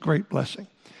great blessing.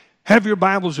 Have your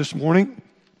Bibles this morning.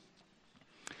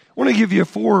 I want to give you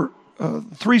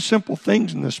three simple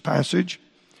things in this passage.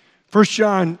 1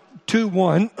 John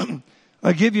 2:1.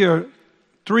 I give you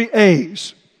 3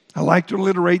 A's. I like to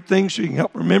alliterate things so you can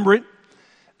help remember it.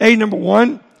 A number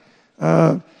 1,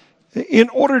 in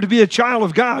order to be a child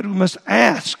of God, we must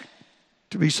ask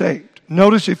to be saved.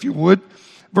 Notice, if you would,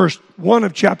 verse 1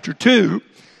 of chapter 2,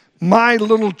 my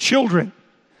little children.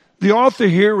 The author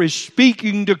here is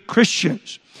speaking to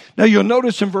Christians. Now you'll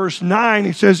notice in verse 9,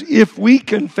 he says, if we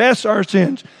confess our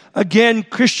sins, again,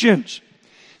 Christians.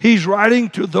 He's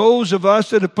writing to those of us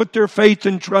that have put their faith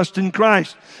and trust in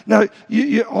Christ. Now,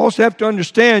 you also have to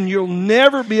understand, you'll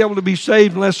never be able to be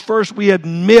saved unless first we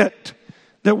admit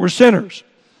that we're sinners.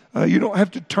 You don't have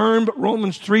to turn, but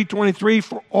Romans 3:23,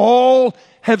 for all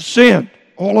have sinned,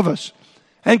 all of us,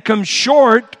 and come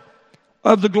short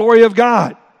of the glory of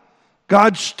God.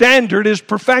 God's standard is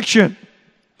perfection.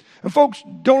 And folks,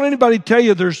 don't anybody tell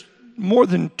you there's more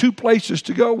than 2 places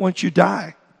to go once you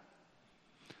die.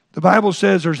 The Bible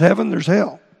says there's heaven, there's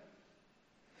hell.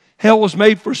 Hell was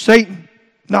made for Satan,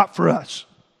 not for us.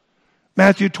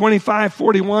 Matthew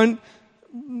 25:41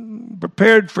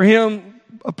 prepared for him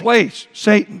a place,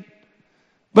 Satan.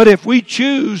 But if we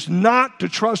choose not to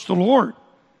trust the Lord,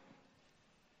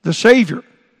 the Savior,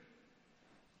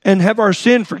 and have our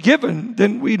sin forgiven,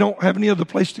 then we don't have any other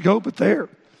place to go but there.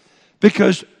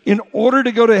 Because in order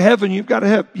to go to heaven, you got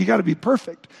to be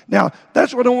perfect. Now,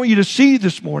 that's what I want you to see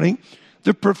this morning.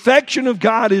 The perfection of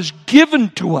God is given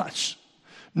to us.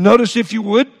 Notice, if you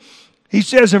would, he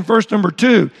says in verse number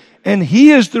 2, and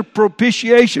he is the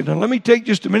propitiation. And let me take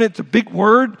just a minute. It's a big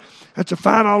word. That's a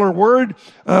 $5 word.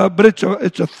 But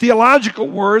it's a theological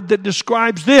word that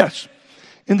describes this.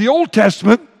 In the Old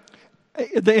Testament,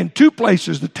 in 2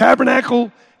 places, the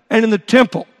tabernacle and in the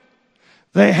temple,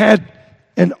 they had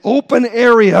an open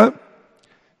area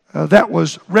that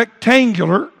was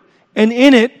rectangular, and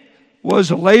in it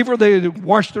was a laver. They would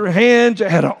wash their hands.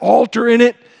 It had an altar in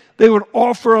it. They would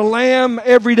offer a lamb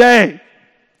every day.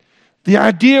 The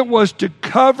idea was to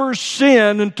cover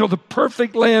sin until the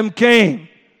perfect lamb came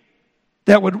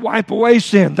that would wipe away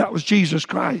sin. That was Jesus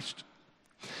Christ.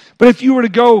 But if you were to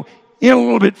go in a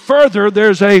little bit further,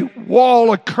 there's a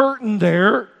wall, a curtain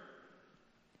there.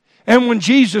 And when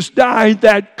Jesus died,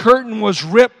 that curtain was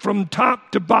ripped from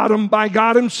top to bottom by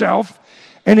God himself.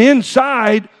 And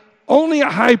inside, only a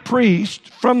high priest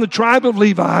from the tribe of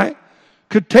Levi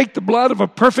could take the blood of a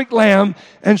perfect lamb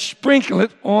and sprinkle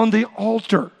it on the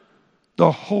altar,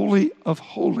 the Holy of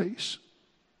Holies.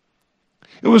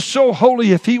 It was so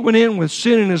holy, if he went in with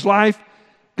sin in his life,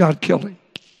 God killed him.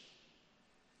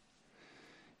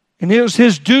 And it was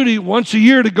his duty once a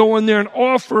year to go in there and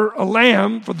offer a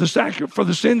lamb for the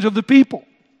sins of the people.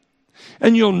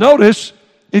 And you'll notice,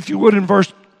 if you would, in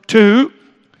verse 2,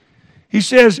 he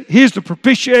says, here's the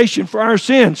propitiation for our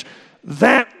sins.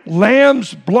 That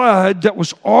lamb's blood that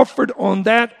was offered on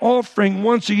that offering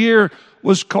once a year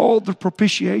was called the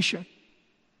propitiation.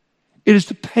 It is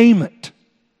the payment.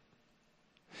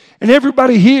 And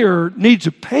everybody here needs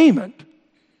a payment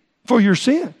for your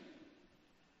sin.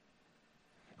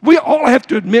 We all have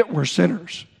to admit we're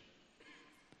sinners.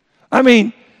 I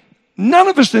mean, none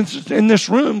of us in this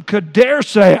room could dare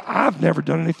say, I've never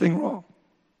done anything wrong.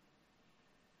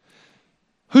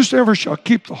 Whosoever shall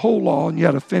keep the whole law and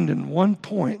yet offend in one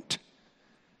point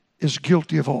is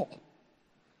guilty of all.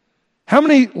 How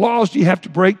many laws do you have to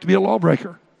break to be a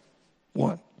lawbreaker?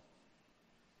 1.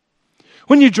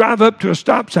 When you drive up to a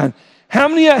stop sign, how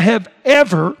many have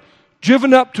ever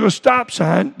driven up to a stop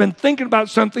sign, been thinking about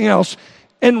something else,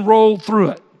 and rolled through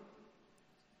it?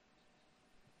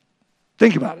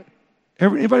 Think about it.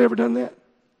 Anybody ever done that?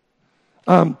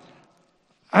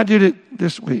 I did it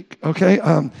this week, okay?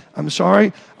 I'm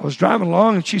sorry. I was driving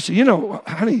along, and she said,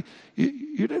 honey,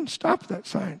 you didn't stop at that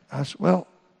sign. I said, well,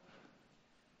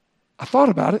 I thought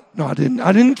about it. No, I didn't.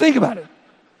 I didn't think about it.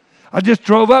 I just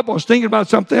drove up. I was thinking about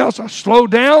something else. I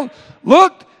slowed down,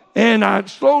 looked, and I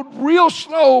slowed real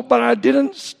slow, but I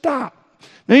didn't stop.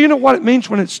 Now, you know what it means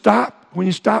when it stopped? When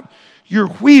you stop, your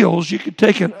wheels, you could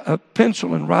take a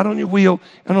pencil and write on your wheel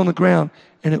and on the ground,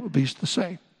 and it would be the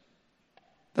same.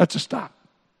 That's a stop.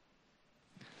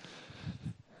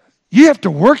 You have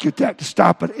to work at that to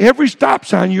stop at every stop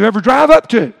sign you ever drive up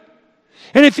to.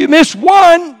 And if you miss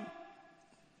one,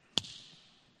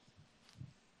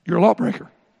 you're a lawbreaker.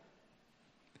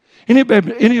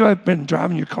 Anybody been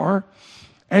driving your car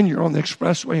and you're on the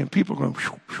expressway and people are going,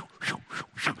 whew, whew, whew, whew,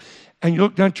 whew, and you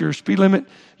look down to your speed limit,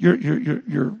 your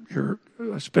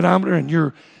speedometer,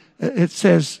 and it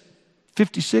says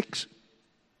 56.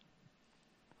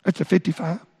 That's a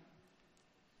 55.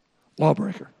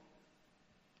 lawbreaker.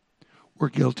 We're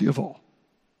guilty of all.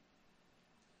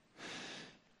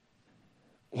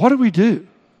 What do we do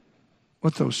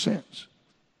with those sins?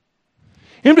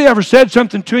 Anybody ever said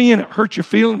something to you and it hurt your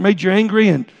feelings, made you angry,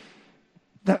 and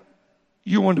that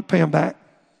you wanted to pay them back?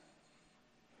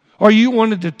 Or you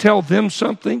wanted to tell them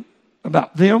something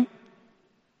about them,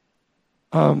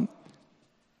 and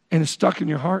it's stuck in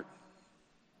your heart?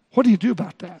 What do you do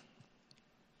about that?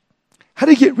 How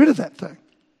do you get rid of that thing?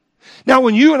 Now,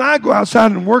 when you and I go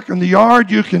outside and work in the yard,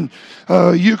 you can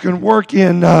work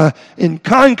in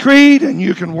concrete, and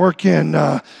you can work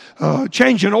in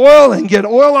changing oil and get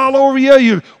oil all over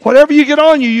you. Whatever you get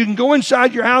on you, you can go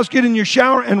inside your house, get in your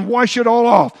shower, and wash it all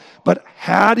off. But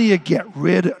how do you get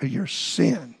rid of your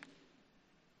sin?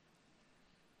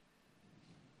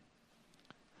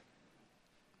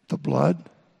 The blood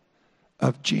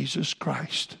of Jesus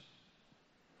Christ,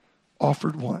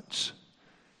 offered once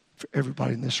for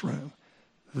everybody in this room.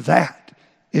 That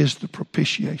is the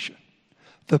propitiation.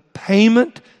 The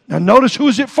payment. Now notice, who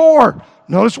is it for?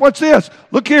 Notice what's this.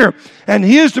 Look here. And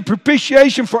he is the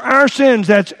propitiation for our sins.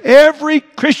 That's every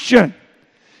Christian.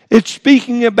 It's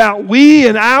speaking about we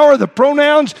and our, the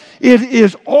pronouns. It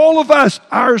is all of us.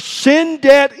 Our sin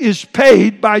debt is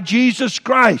paid by Jesus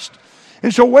Christ.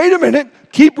 And so wait a minute.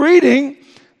 Keep reading.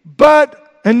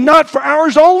 And not for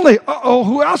ours only.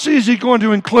 Who else is he going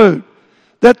to include?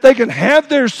 That they can have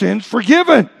their sins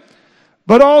forgiven.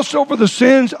 But also for the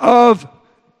sins of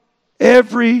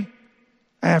every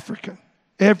African,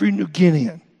 every New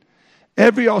Guinean,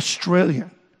 every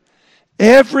Australian,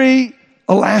 every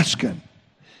Alaskan,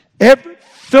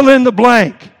 fill in the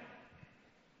blank.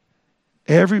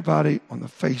 Everybody on the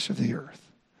face of the earth.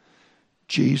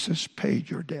 Jesus paid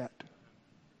your debt.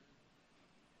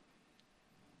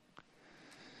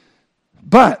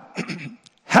 But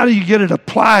how do you get it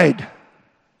applied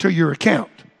to your account?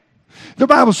 The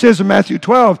Bible says in Matthew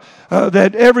 12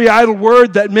 that every idle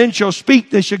word that men shall speak,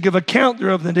 they shall give account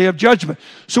thereof in the day of judgment.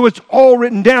 So it's all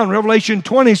written down. Revelation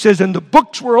 20 says, and the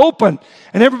books were open,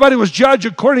 and everybody was judged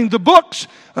according to the books.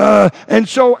 And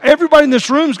so everybody in this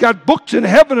room's got books in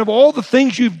heaven of all the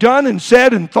things you've done and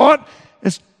said and thought.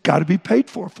 It's got to be paid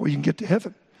for before you can get to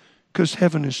heaven, because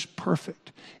heaven is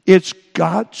perfect. It's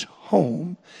God's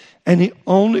home, and he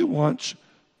only wants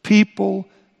people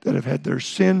that have had their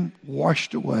sin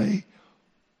washed away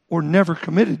or never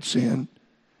committed sin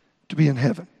to be in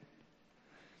heaven.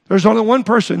 There's only one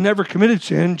person never committed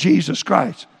sin, Jesus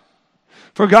Christ.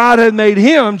 For God had made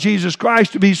him, Jesus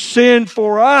Christ, to be sin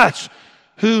for us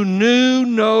who knew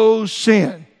no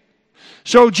sin.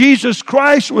 So Jesus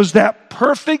Christ was that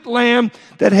perfect lamb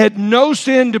that had no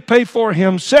sin to pay for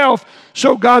himself.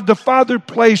 So God the Father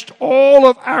placed all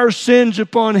of our sins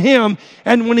upon him.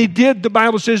 And when he did, the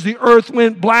Bible says the earth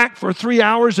went black for 3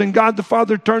 hours, and God the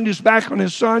Father turned his back on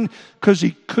his son because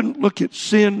he couldn't look at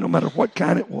sin no matter what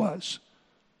kind it was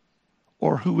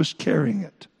or who was carrying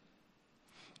it.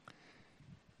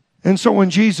 And so when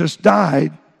Jesus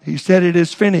died, he said, it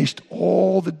is finished.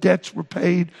 All the debts were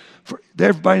paid for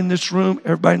everybody in this room,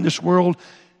 everybody in this world,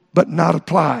 but not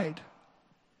applied.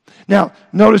 Now,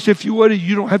 notice, if you would,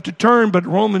 you don't have to turn, but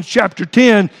Romans chapter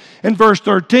 10 and verse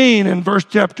 13 and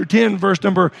chapter 10, verse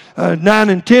number 9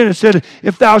 and 10, it said,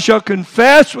 if thou shalt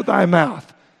confess with thy mouth,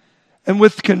 and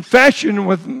with confession,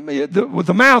 with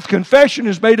the mouth, confession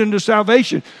is made unto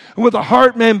salvation. And with the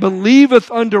heart man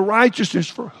believeth unto righteousness.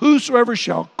 For whosoever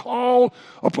shall call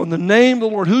upon the name of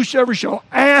the Lord, whosoever shall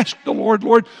ask the Lord,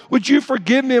 Lord, would you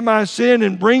forgive me of my sin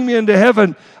and bring me into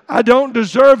heaven? I don't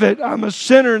deserve it. I'm a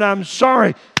sinner and I'm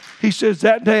sorry. He says,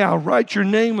 that day I'll write your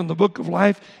name in the book of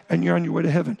life and you're on your way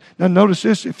to heaven. Now notice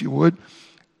this, if you would.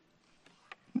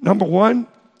 Number one,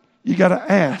 you got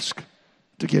to ask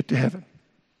to get to heaven.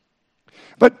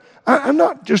 But I'm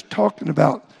not just talking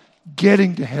about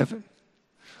getting to heaven.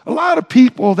 A lot of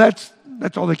people, that's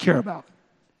all they care about.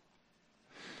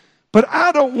 But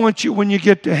I don't want you, when you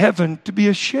get to heaven, to be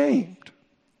ashamed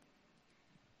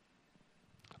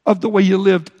of the way you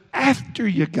lived after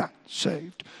you got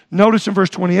saved. Notice in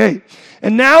verse 28,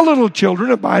 and now, little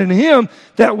children, abide in him,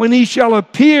 that when he shall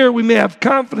appear, we may have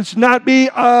confidence, not be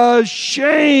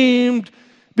ashamed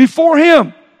before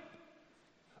him.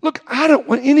 Look, I don't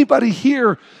want anybody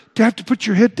here to have to put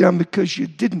your head down because you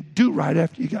didn't do right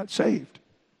after you got saved.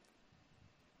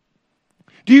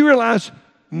 Do you realize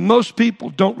most people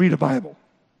don't read a Bible?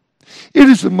 It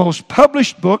is the most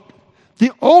published book,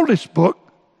 the oldest book.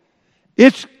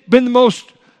 It's been the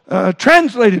most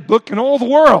translated book in all the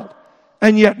world,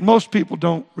 and yet most people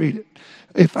don't read it.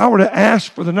 If I were to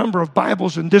ask for the number of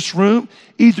Bibles in this room,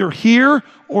 either here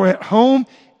or at home,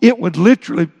 it would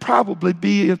literally probably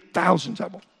be thousands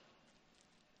of them.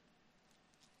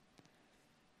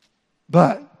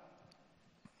 But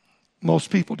most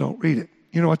people don't read it.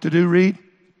 You know what they do read?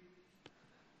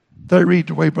 They read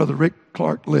the way Brother Rick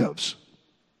Clark lives.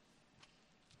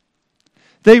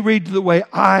 They read the way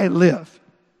I live.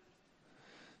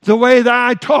 The way that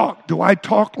I talk. Do I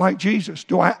talk like Jesus?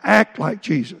 Do I act like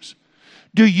Jesus?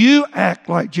 Do you act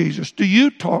like Jesus? Do you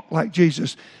talk like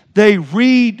Jesus? They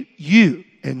read you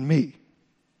and me.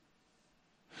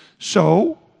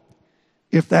 So,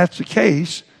 if that's the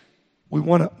case, we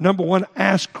want to, number one,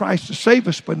 ask Christ to save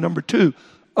us, but number two,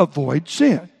 avoid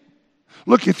sin.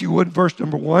 Look, if you would, verse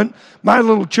number 1. My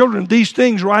little children, these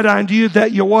things write I unto you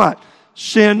that you what?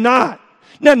 Sin not.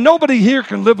 Now, nobody here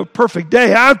can live a perfect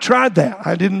day. I've tried that.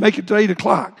 I didn't make it to 8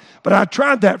 o'clock. But I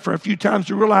tried that for a few times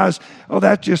to realize, oh,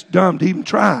 that's just dumb to even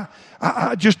try.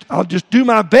 I'll just do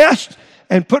my best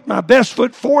and put my best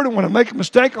foot forward. And when I make a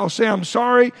mistake, I'll say I'm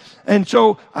sorry. And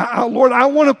so, Lord, I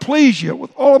want to please you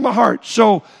with all of my heart.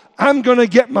 So I'm going to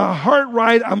get my heart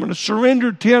right. I'm going to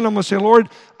surrender to you. I'm going to say, Lord,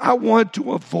 I want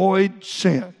to avoid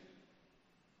sin.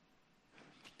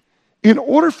 In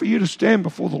order for you to stand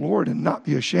before the Lord and not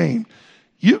be ashamed,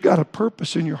 you've got a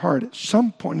purpose in your heart at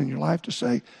some point in your life to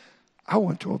say, I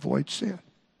want to avoid sin.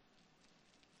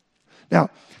 Now,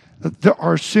 there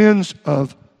are sins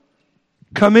of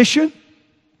commission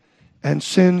and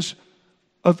sins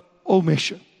of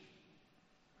omission.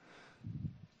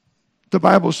 The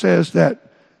Bible says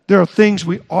that there are things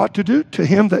we ought to do. To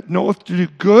him that knoweth to do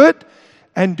good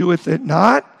and doeth it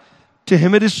not, to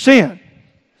him it is sin.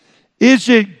 Is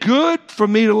it good for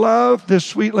me to love this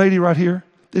sweet lady right here?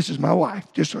 This is my wife,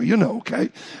 just so you know, okay?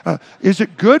 Is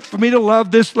it good for me to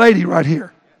love this lady right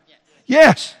here?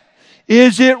 Yes.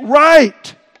 Is it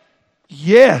right?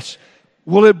 Yes.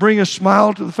 Will it bring a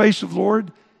smile to the face of the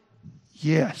Lord?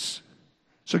 Yes.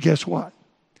 So guess what?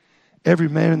 Every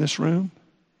man in this room,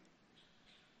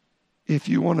 if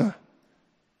you want to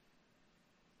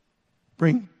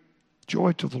bring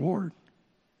joy to the Lord,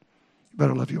 you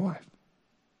better love your wife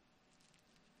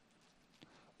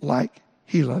like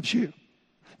he loves you.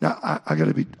 Now, I got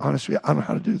to be honest with you. I don't know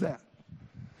how to do that.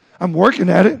 I'm working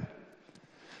at it.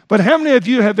 But how many of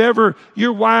you have ever,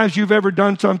 your wives, you've ever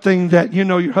done something that you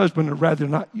know your husband would rather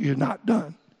not you not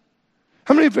done?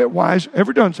 How many of your wives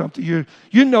ever done something you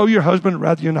know your husband would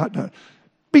rather you not done?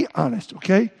 Be honest,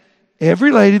 okay?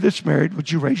 Every lady that's married,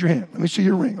 would you raise your hand? Let me see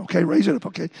your ring, okay? Raise it up,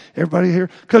 okay? Everybody here?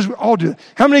 Because we all do that.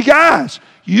 How many guys?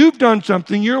 You've done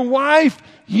something. Your wife,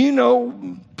 you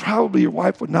know, probably your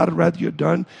wife would not have rather you had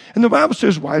done. And the Bible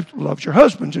says wife loves your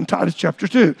husbands in Titus chapter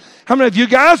 2. How many of you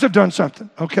guys have done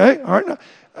something? Okay? All right. Now,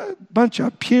 a bunch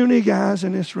of puny guys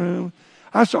in this room.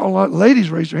 I saw a lot of ladies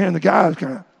raise their hand. The guys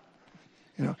kind of,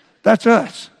 you know, that's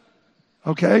us.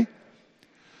 Okay?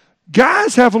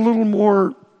 Guys have a little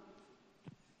more,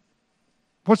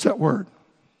 what's that word?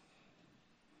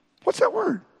 What's that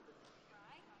word?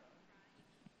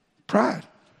 Pride.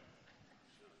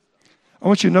 I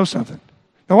want you to know something.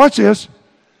 Now watch this.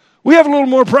 We have a little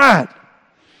more pride.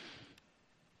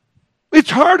 It's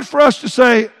hard for us to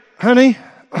say, honey,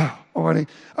 honey,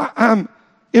 I'm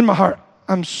in my heart,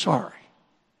 I'm sorry.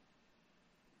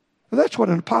 Well, that's what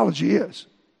an apology is.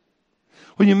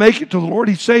 When you make it to the Lord,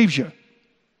 he saves you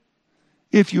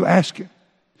if you ask him.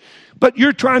 But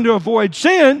you're trying to avoid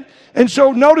sin, and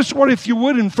so notice what, if you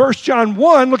would, in 1 John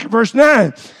 1, look at verse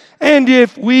 9. And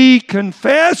if we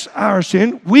confess our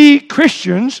sin, we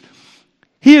Christians,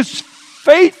 he is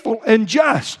faithful and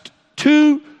just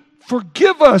to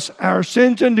forgive us our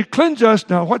sins and to cleanse us.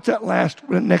 Now, what's that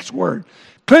next word?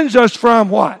 Cleanse us from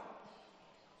what?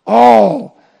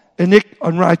 All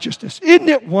unrighteousness. Isn't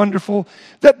it wonderful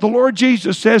that the Lord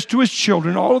Jesus says to his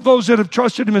children, all of those that have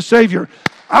trusted him as Savior,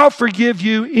 I'll forgive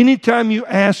you anytime you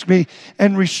ask me,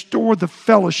 and restore the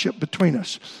fellowship between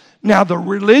us. Now, the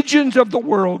religions of the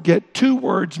world get two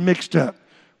words mixed up: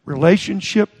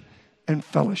 relationship and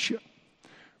fellowship.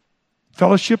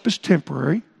 Fellowship is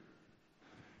temporary.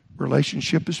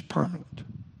 Relationship is permanent.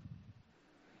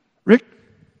 Rick,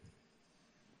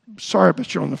 sorry,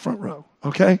 but you're on the front row,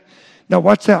 okay? Now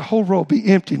watch that whole row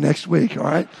be empty next week, all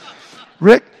right?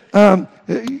 Rick,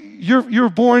 you're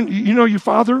born, you know your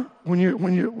father when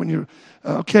you're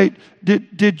okay,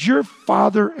 did your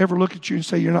father ever look at you and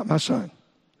say, you're not my son?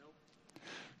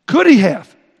 Could he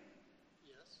have?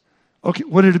 Yes. Okay,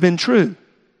 would it have been true? No.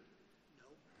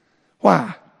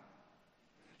 Why?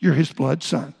 You're his blood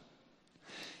son.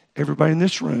 Everybody in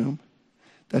this room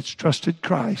that's trusted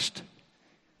Christ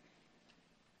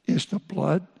is the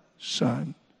blood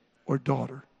son or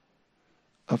daughter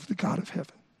of the God of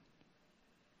heaven.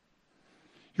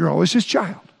 You're always his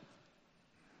child.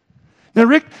 Now,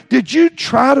 Rick, did you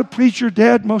try to please your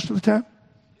dad most of the time?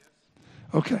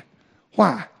 Yes. Okay.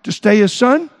 Why? To stay his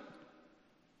son?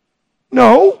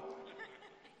 No.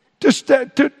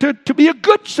 To be a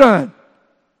good son.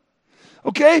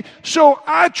 Okay? So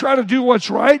I try to do what's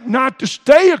right, not to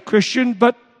stay a Christian,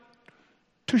 but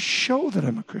to show that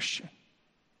I'm a Christian.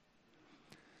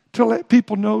 To let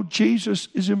people know Jesus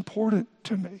is important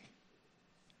to me.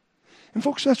 And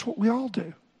folks, that's what we all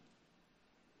do.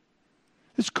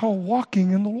 It's called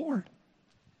walking in the Lord.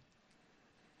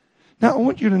 Now, I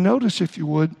want you to notice, if you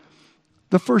would,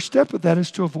 the first step of that is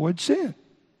to avoid sin.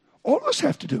 All of us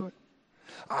have to do it.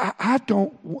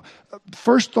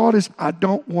 First thought is, I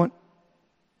don't want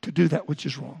to do that which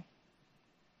is wrong.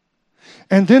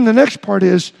 And then the next part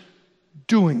is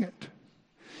doing it.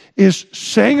 Is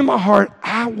saying in my heart,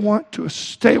 I want to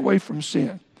stay away from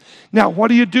sin. Now, what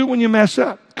do you do when you mess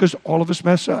up? Because all of us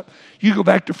mess up. You go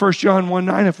back to 1 John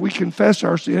 1:9. If we confess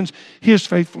our sins, he is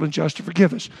faithful and just to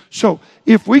forgive us. So,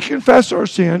 if we confess our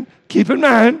sin, keep in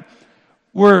mind,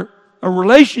 a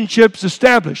relationship's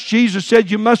established. Jesus said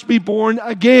you must be born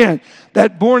again.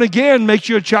 That born again makes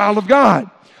you a child of God.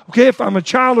 Okay, if I'm a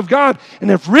child of God,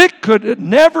 and if Rick could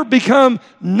never become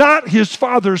not his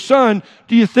father's son,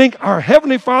 do you think our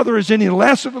Heavenly Father is any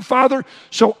less of a father?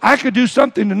 So I could do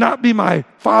something to not be my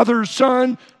father's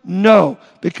son? No,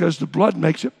 because the blood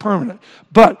makes it permanent.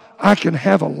 But I can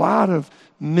have a lot of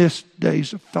missed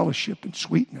days of fellowship and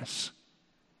sweetness.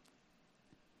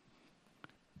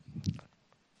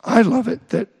 I love it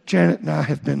that Janet and I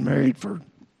have been married for,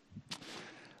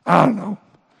 I don't know,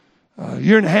 a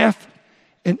year and a half.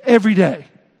 And every day,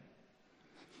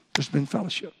 there's been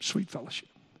fellowship, sweet fellowship.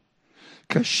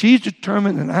 Because she's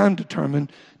determined and I'm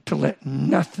determined to let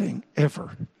nothing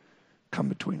ever come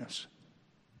between us.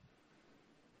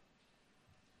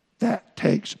 That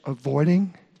takes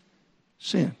avoiding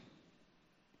sin.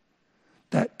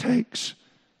 That takes,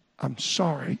 I'm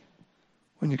sorry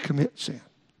when you commit sin.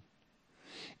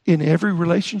 In every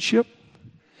relationship,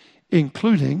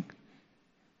 including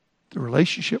the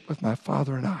relationship with my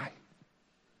father and I.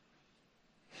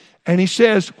 And he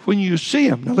says, when you see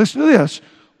him, now listen to this,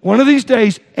 one of these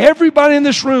days, everybody in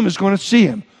this room is going to see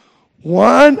him.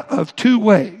 One of two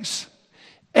ways.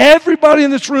 Everybody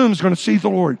in this room is going to see the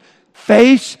Lord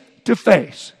face to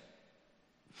face.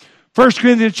 1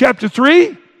 Corinthians chapter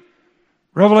 3,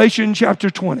 Revelation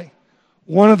chapter 20.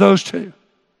 One of those two.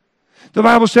 The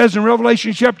Bible says in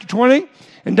Revelation chapter 20,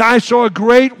 and I saw a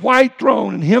great white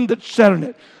throne and him that sat on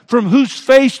it, from whose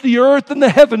face the earth and the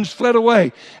heavens fled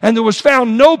away, and there was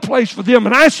found no place for them.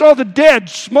 And I saw the dead,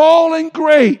 small and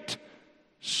great,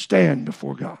 stand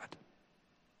before God.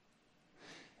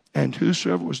 And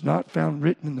whosoever was not found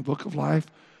written in the book of life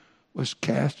was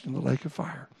cast in the lake of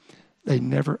fire. They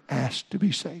never asked to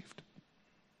be saved.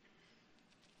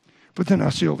 But then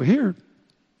I see over here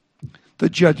the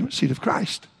judgment seat of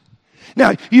Christ.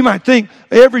 Now, you might think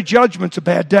every judgment's a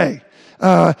bad day.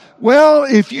 Well,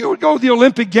 if you would go to the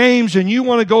Olympic Games and you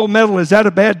want a gold medal, is that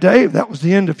a bad day? That was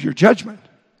the end of your judgment.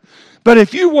 But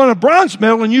if you won a bronze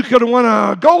medal and you could have won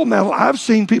a gold medal, I've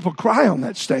seen people cry on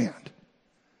that stand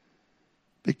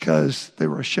because they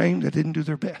were ashamed they didn't do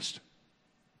their best.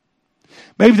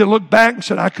 Maybe they looked back and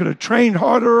said, I could have trained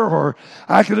harder, or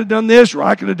I could have done this, or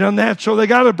I could have done that. So they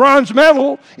got a bronze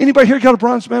medal. Anybody here got a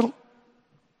bronze medal?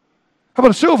 How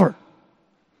about a silver?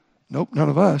 Nope, none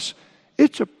of us.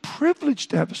 It's a privilege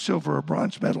to have a silver or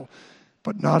bronze medal,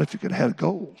 but not if you could have had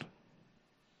gold.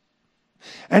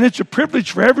 And it's a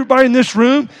privilege for everybody in this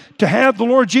room to have the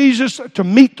Lord Jesus, to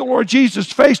meet the Lord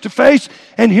Jesus face to face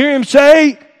and hear him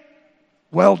say,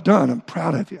 well done, I'm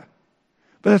proud of you.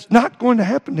 But it's not going to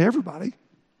happen to everybody,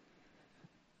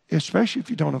 especially if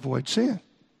you don't avoid sin.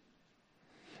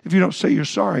 If you don't say you're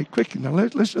sorry quickly. Now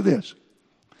listen to this.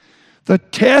 The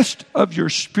test of your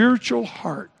spiritual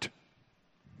heart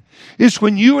is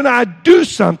when you and I do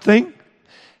something,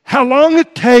 how long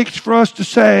it takes for us to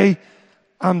say,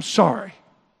 I'm sorry.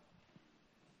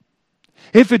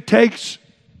 If it takes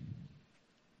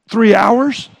 3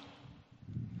 hours,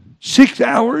 6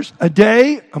 hours, a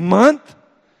day, a month,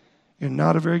 you're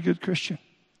not a very good Christian.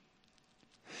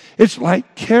 It's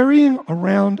like carrying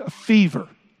around a fever.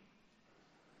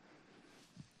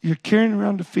 You're carrying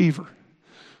around a fever.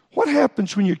 What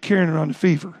happens when you're carrying around a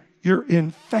fever? You're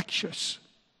infectious.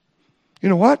 You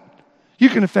know what? You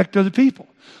can affect other people.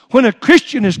 When a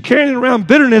Christian is carrying around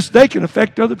bitterness, they can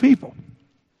affect other people.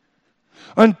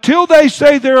 Until they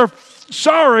say they're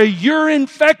sorry, you're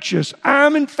infectious.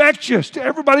 I'm infectious to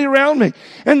everybody around me.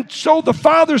 And so the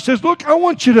Father says, look, I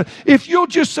want you to, if you'll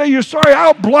just say you're sorry,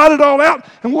 I'll blot it all out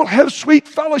and we'll have sweet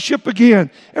fellowship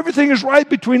again. Everything is right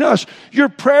between us. Your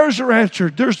prayers are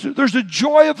answered. There's a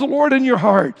joy of the Lord in your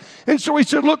heart. And so he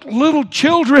said, look, little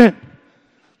children,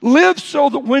 Live so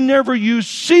that whenever you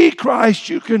see Christ,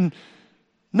 you can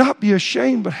not be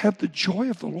ashamed, but have the joy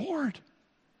of the Lord.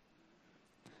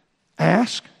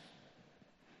 Ask.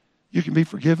 You can be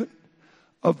forgiven.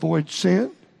 Avoid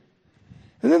sin.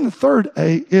 And then the third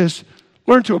A is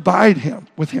learn to abide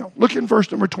with Him. Look in verse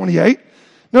number 28.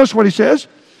 Notice what he says.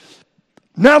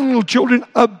 Now, little children,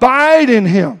 abide in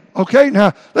Him. Okay,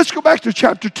 now let's go back to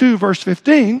chapter 2, verse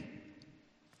 15.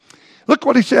 Look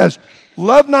what he says.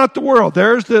 Love not the world.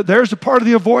 There's the part of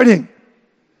the avoiding.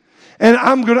 And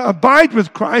I'm going to abide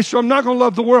with Christ, so I'm not going to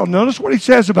love the world. Notice what he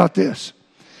says about this.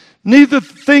 Neither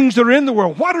things that are in the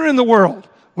world. What are in the world?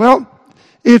 Well,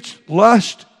 it's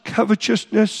lust,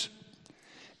 covetousness.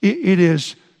 It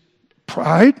is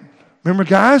pride. Remember,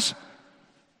 guys?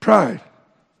 Pride.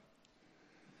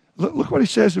 Look what he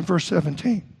says in verse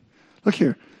 17. Look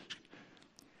here.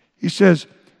 He says,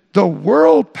 the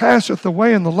world passeth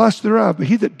away and the lust thereof, but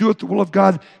he that doeth the will of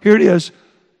God, here it is,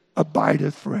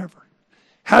 abideth forever.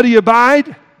 How do you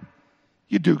abide?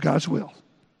 You do God's will.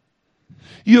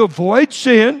 You avoid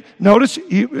sin. Notice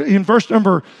in verse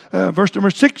number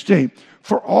 16,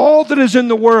 for all that is in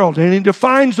the world, and he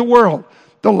defines the world,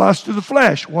 the lust of the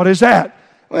flesh. What is that?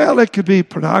 Well, it could be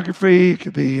pornography, it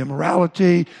could be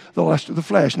immorality, the lust of the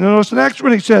flesh. Notice the next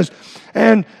one he says,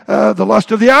 and the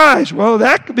lust of the eyes. Well,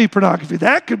 that could be pornography.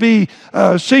 That could be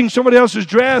seeing somebody else's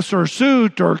dress or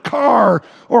suit or car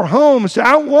or home and say,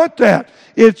 I want that.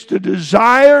 It's the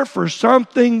desire for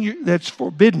something that's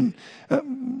forbidden.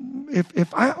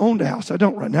 If I owned a house, I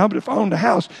don't right now, but if I owned a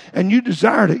house and you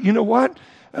desired it, you know what?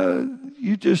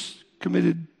 You just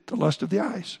committed the lust of the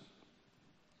eyes.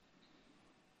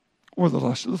 Or the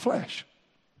lust of the flesh.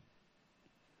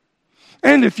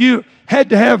 And if you had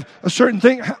to have a certain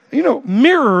thing,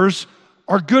 mirrors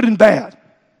are good and bad.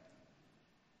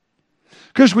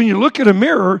 Because when you look at a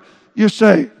mirror, you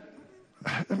say,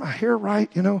 am my hair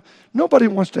right? Nobody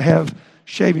wants to have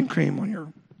shaving cream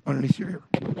underneath your hair,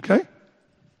 okay?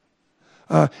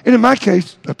 And in my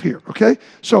case, up here, okay?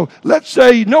 So let's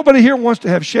say nobody here wants to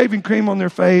have shaving cream on their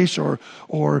face and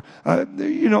so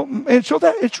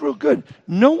that it's real good.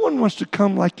 No one wants to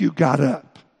come like you got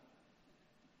up.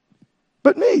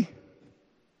 But me.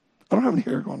 I don't have any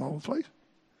hair going all over the place.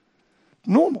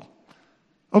 Normal.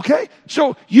 Okay?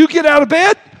 So you get out of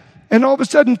bed, and all of a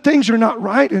sudden things are not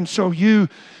right, and so you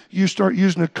start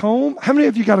using a comb. How many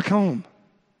of you got a comb?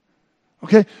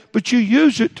 Okay? But you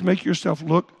use it to make yourself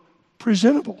look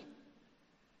presentable.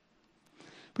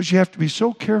 But you have to be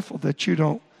so careful that you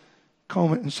don't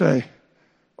comb it and say,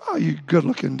 wow, you good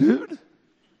looking dude.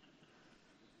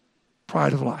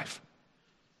 Pride of life.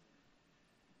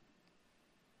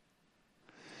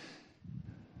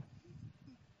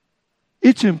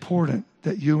 It's important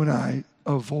that you and I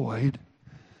avoid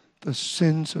the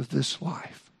sins of this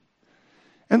life.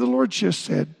 And the Lord just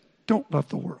said, don't love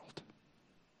the world.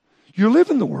 You live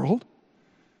in the world,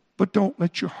 but don't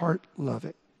let your heart love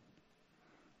it.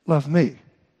 Love me.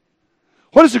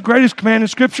 What is the greatest command in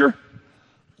Scripture?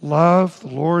 Love the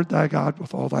Lord thy God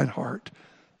with all thine heart,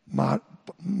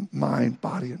 mind,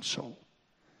 body, and soul.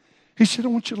 He said, I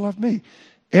want you to love me.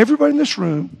 Everybody in this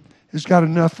room has got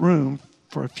enough room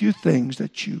for a few things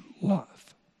that you love.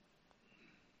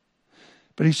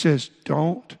 But he says,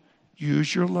 don't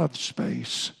use your love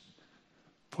space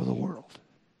for the world.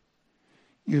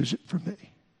 Use it for me.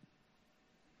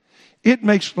 It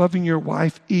makes loving your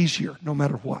wife easier no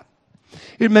matter what.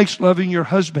 It makes loving your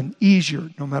husband easier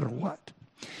no matter what.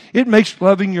 It makes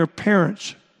loving your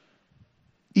parents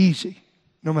easy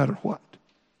no matter what.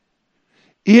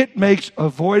 It makes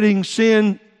avoiding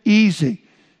sin easy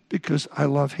because I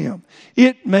love him.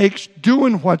 It makes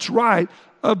doing what's right,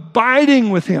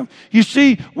 abiding with him. You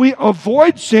see, we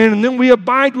avoid sin and then we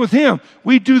abide with him.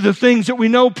 We do the things that we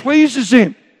know pleases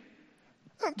him.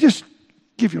 Just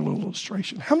give you a little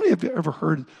illustration. How many of you ever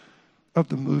heard of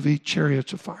the movie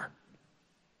Chariots of Fire?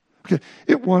 Okay,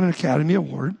 it won an Academy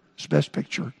Award. It's Best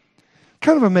Picture.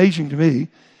 Kind of amazing to me.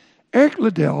 Eric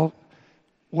Liddell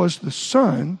was the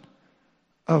son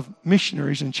of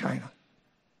missionaries in China.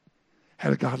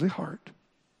 Had a godly heart.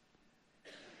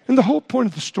 And the whole point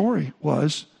of the story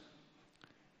was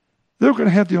they were going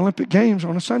to have the Olympic Games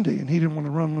on a Sunday, and he didn't want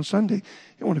to run on a Sunday.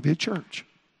 He wanted to be at church.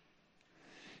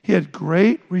 He had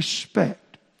great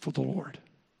respect for the Lord.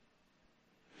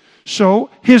 So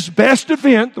his best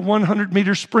event, the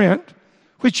 100-meter sprint,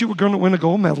 which you were going to win a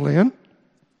gold medal in,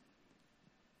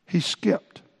 he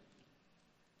skipped.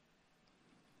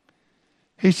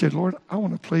 He said, Lord, I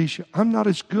want to please you. I'm not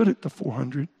as good at the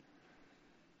 400,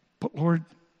 but Lord,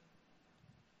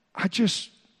 I just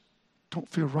don't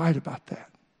feel right about that.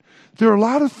 There are a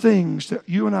lot of things that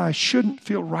you and I shouldn't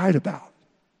feel right about.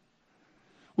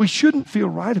 We shouldn't feel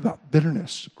right about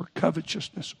bitterness or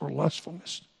covetousness or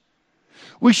lustfulness.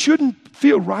 We shouldn't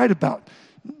feel right about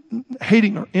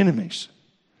hating our enemies.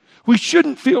 We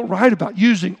shouldn't feel right about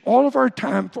using all of our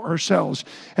time for ourselves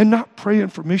and not praying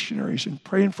for missionaries and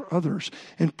praying for others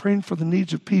and praying for the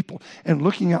needs of people and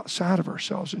looking outside of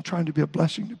ourselves and trying to be a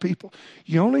blessing to people.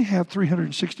 You only have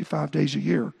 365 days a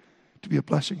year to be a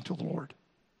blessing to the Lord.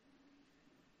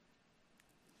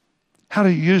 How do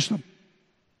you use them?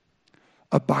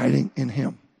 Abiding in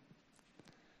Him.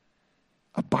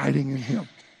 Abiding in Him.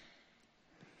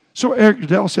 So Eric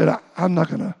Liddell said, I'm not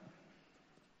going to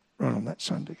run on that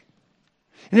Sunday.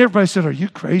 And everybody said, are you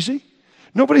crazy?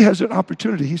 Nobody has an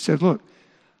opportunity. He said, look,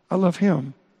 I love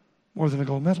Him more than a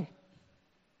gold medal.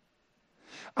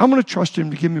 I'm going to trust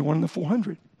Him to give me one in the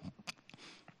 400.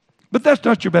 But that's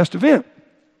not your best event.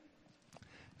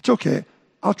 It's okay.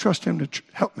 I'll trust Him to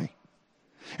help me.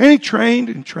 And he trained,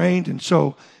 and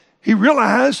so he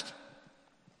realized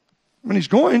when he's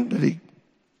going that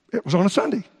it was on a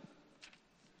Sunday.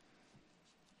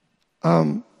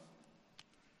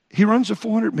 He runs the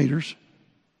 400 meters.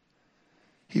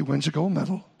 He wins a gold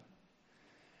medal.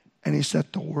 And he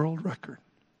set the world record.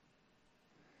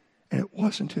 And it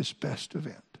wasn't his best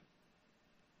event.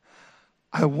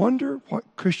 I wonder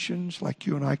what Christians like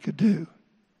you and I could do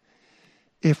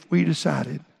if we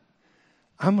decided,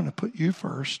 I'm going to put you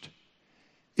first.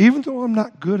 Even though I'm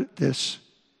not good at this,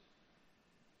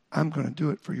 I'm going to do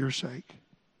it for your sake.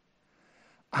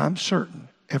 I'm certain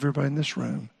everybody in this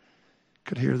room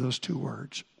could hear those two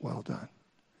words, well done.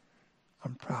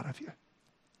 I'm proud of you.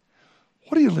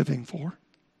 What are you living for?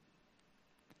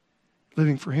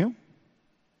 Living for Him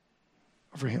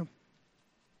or for Him?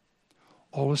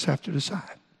 All of us have to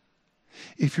decide.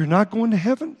 If you're not going to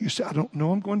heaven, you say, I don't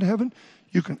know I'm going to heaven,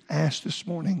 you can ask this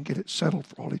morning and get it settled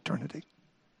for all eternity.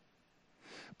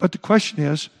 But the question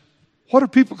is, what are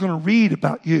people going to read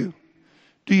about you?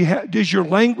 Is your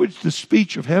language the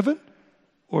speech of heaven,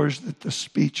 or is it the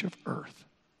speech of earth?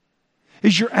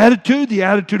 Is your attitude the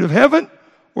attitude of heaven,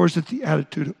 or is it the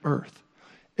attitude of earth?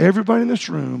 Everybody in this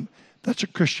room that's a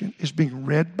Christian is being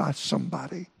read by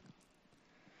somebody.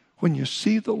 When you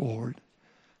see the Lord,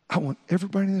 I want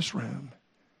everybody in this room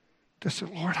to say,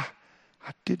 Lord,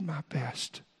 I did my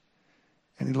best.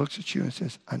 And He looks at you and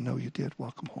says, I know you did.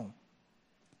 Welcome home.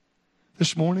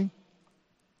 This morning,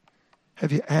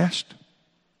 have you asked,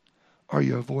 are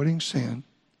you avoiding sin?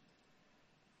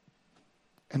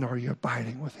 And are you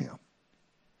abiding with Him?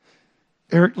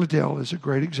 Eric Liddell is a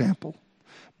great example.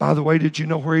 By the way, did you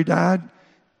know where he died?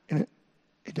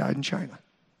 He died in China.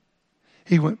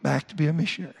 He went back to be a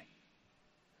missionary.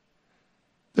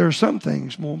 There are some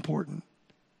things more important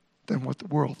than what the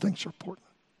world thinks are important.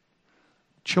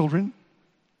 Children,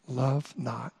 love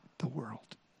not the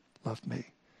world. Love me.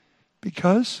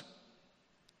 Because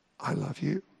I love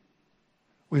you.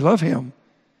 We love Him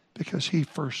because He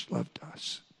first loved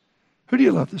us. Who do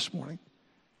you love this morning?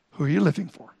 Who are you living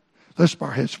for? Let's bow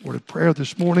our heads for a word of prayer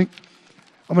this morning.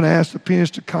 I'm going to ask the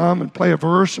pianist to come and play a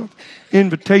verse of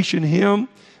invitation hymn.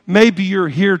 Maybe you're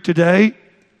here today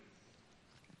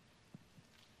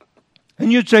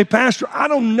and you'd say, Pastor, I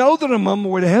don't know that I'm on my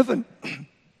way to heaven.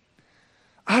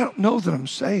 I don't know that I'm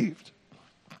saved.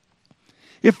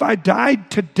 If I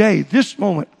died today, this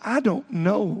moment, I don't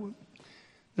know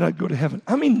that I'd go to heaven.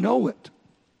 I mean, know it.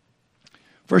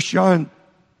 1 John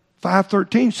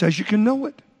 5:13 says you can know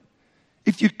it.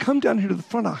 If you come down here to the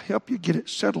front, I'll help you get it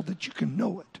settled that you can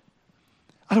know it.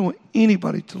 I don't want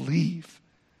anybody to leave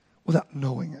without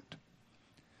knowing it.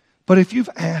 But if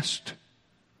you've asked,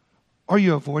 are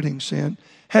you avoiding sin?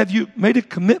 Have you made a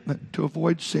commitment to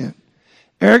avoid sin?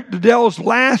 Eric Liddell's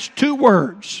last two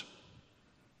words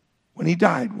when he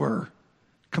died were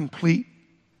complete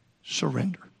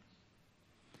surrender.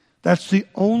 That's the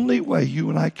only way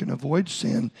you and I can avoid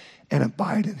sin and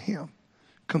abide in Him.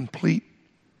 Complete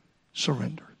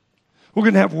surrender. We're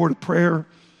going to have a word of prayer.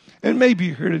 And maybe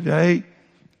you're here today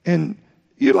and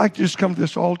you'd like to just come to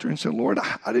this altar and say, Lord,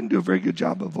 I didn't do a very good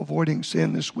job of avoiding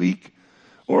sin this week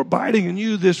or abiding in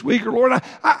you this week. Or Lord,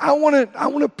 I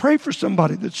want to pray for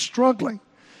somebody that's struggling.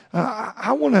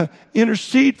 I want to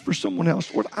intercede for someone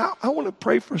else. Lord, I want to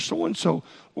pray for so-and-so.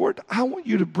 Lord, I want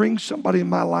you to bring somebody in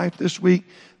my life this week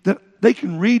that they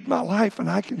can read my life and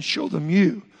I can show them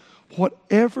you.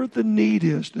 Whatever the need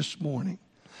is this morning,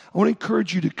 I want to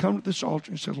encourage you to come to this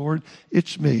altar and say, Lord,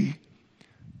 it's me.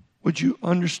 Would you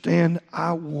understand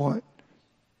I want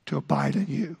to abide in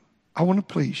you? I want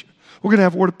to please you. We're going to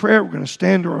have a word of prayer. We're going to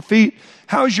stand to our feet.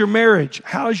 How's your marriage?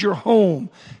 How's your home?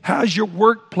 How's your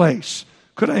workplace?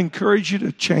 Could I encourage you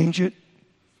to change it?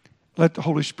 Let the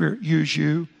Holy Spirit use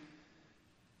you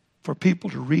for people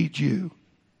to read you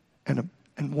and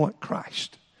want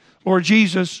Christ. Lord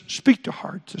Jesus, speak to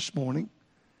hearts this morning.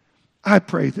 I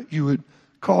pray that you would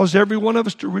cause every one of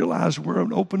us to realize we're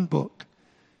an open book.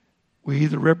 We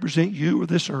either represent you or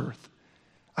this earth.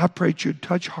 I pray that you'd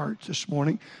touch hearts this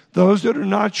morning. Those that are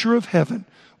not sure of heaven,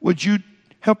 would you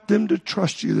help them to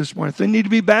trust you this morning? If they need to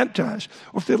be baptized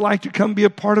or if they'd like to come be a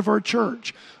part of our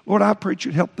church, Lord, I pray that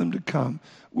you'd help them to come.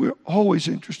 We're always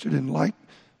interested in like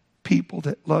people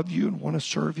that love you and want to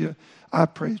serve you. I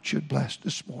pray that you'd bless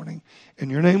this morning. In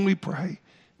your name we pray.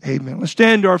 Amen. Let's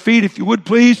stand to our feet if you would,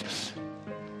 please.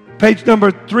 Page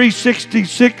number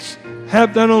 366.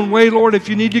 Have thine own way, Lord, if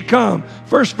you need to come.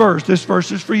 First verse. This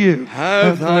verse is for you.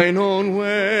 Have thine own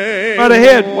way. Right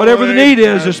ahead, whatever the need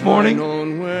is this morning.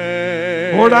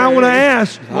 Lord, I want to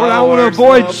ask. Lord, I want to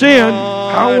avoid sin.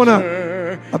 I want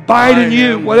to abide in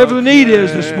you. Whatever the need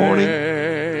is this morning.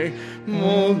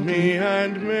 Mold me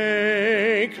and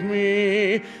make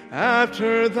me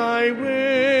after thy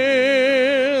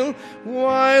will,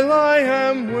 while I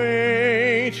am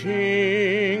waiting,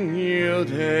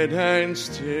 yielded and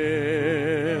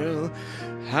still.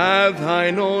 Have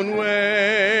thine own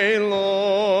way,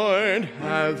 Lord,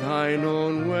 have thine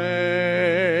own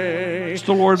way.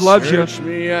 The Lord loves you. Search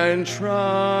me and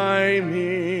try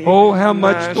me. Oh, how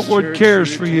much the Lord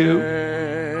cares for you.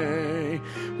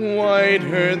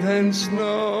 Whiter than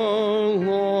snow,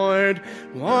 Lord,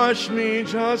 wash me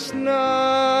just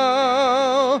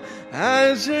now,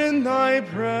 as in thy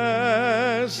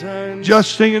presence.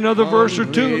 Just sing another verse or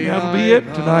two, and that'll be it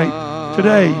tonight.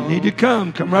 Today, you need to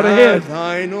come. Come right ahead. Have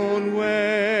thine own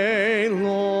way,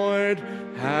 Lord,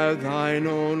 have thine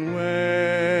own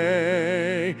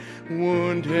way.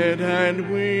 Wounded and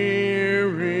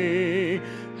weary,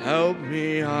 help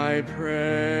me, I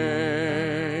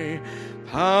pray.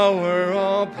 Power,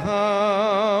 all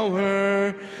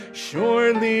power,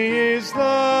 surely is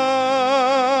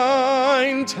thine.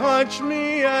 Touch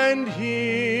me and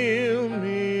heal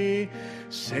me,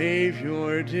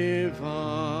 Savior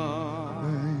divine.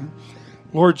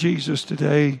 Lord Jesus,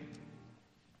 today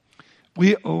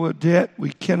we owe a debt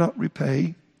we cannot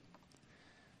repay.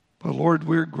 But Lord,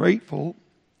 we're grateful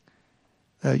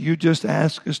that you just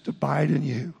ask us to abide in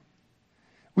you.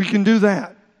 We can do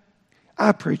that.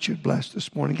 I pray that you'd bless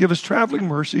this morning. Give us traveling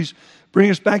mercies. Bring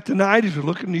us back tonight as we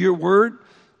look into your word.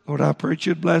 Lord, I pray that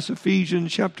you'd bless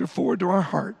Ephesians chapter 4 to our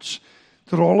hearts,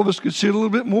 that all of us could see a little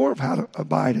bit more of how to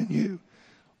abide in you.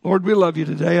 Lord, we love you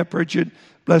today. I pray that you'd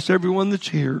bless everyone that's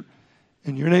here.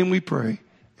 In your name we pray.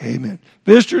 Amen.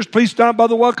 Visitors, please stop by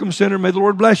the Welcome Center. May the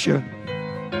Lord bless you.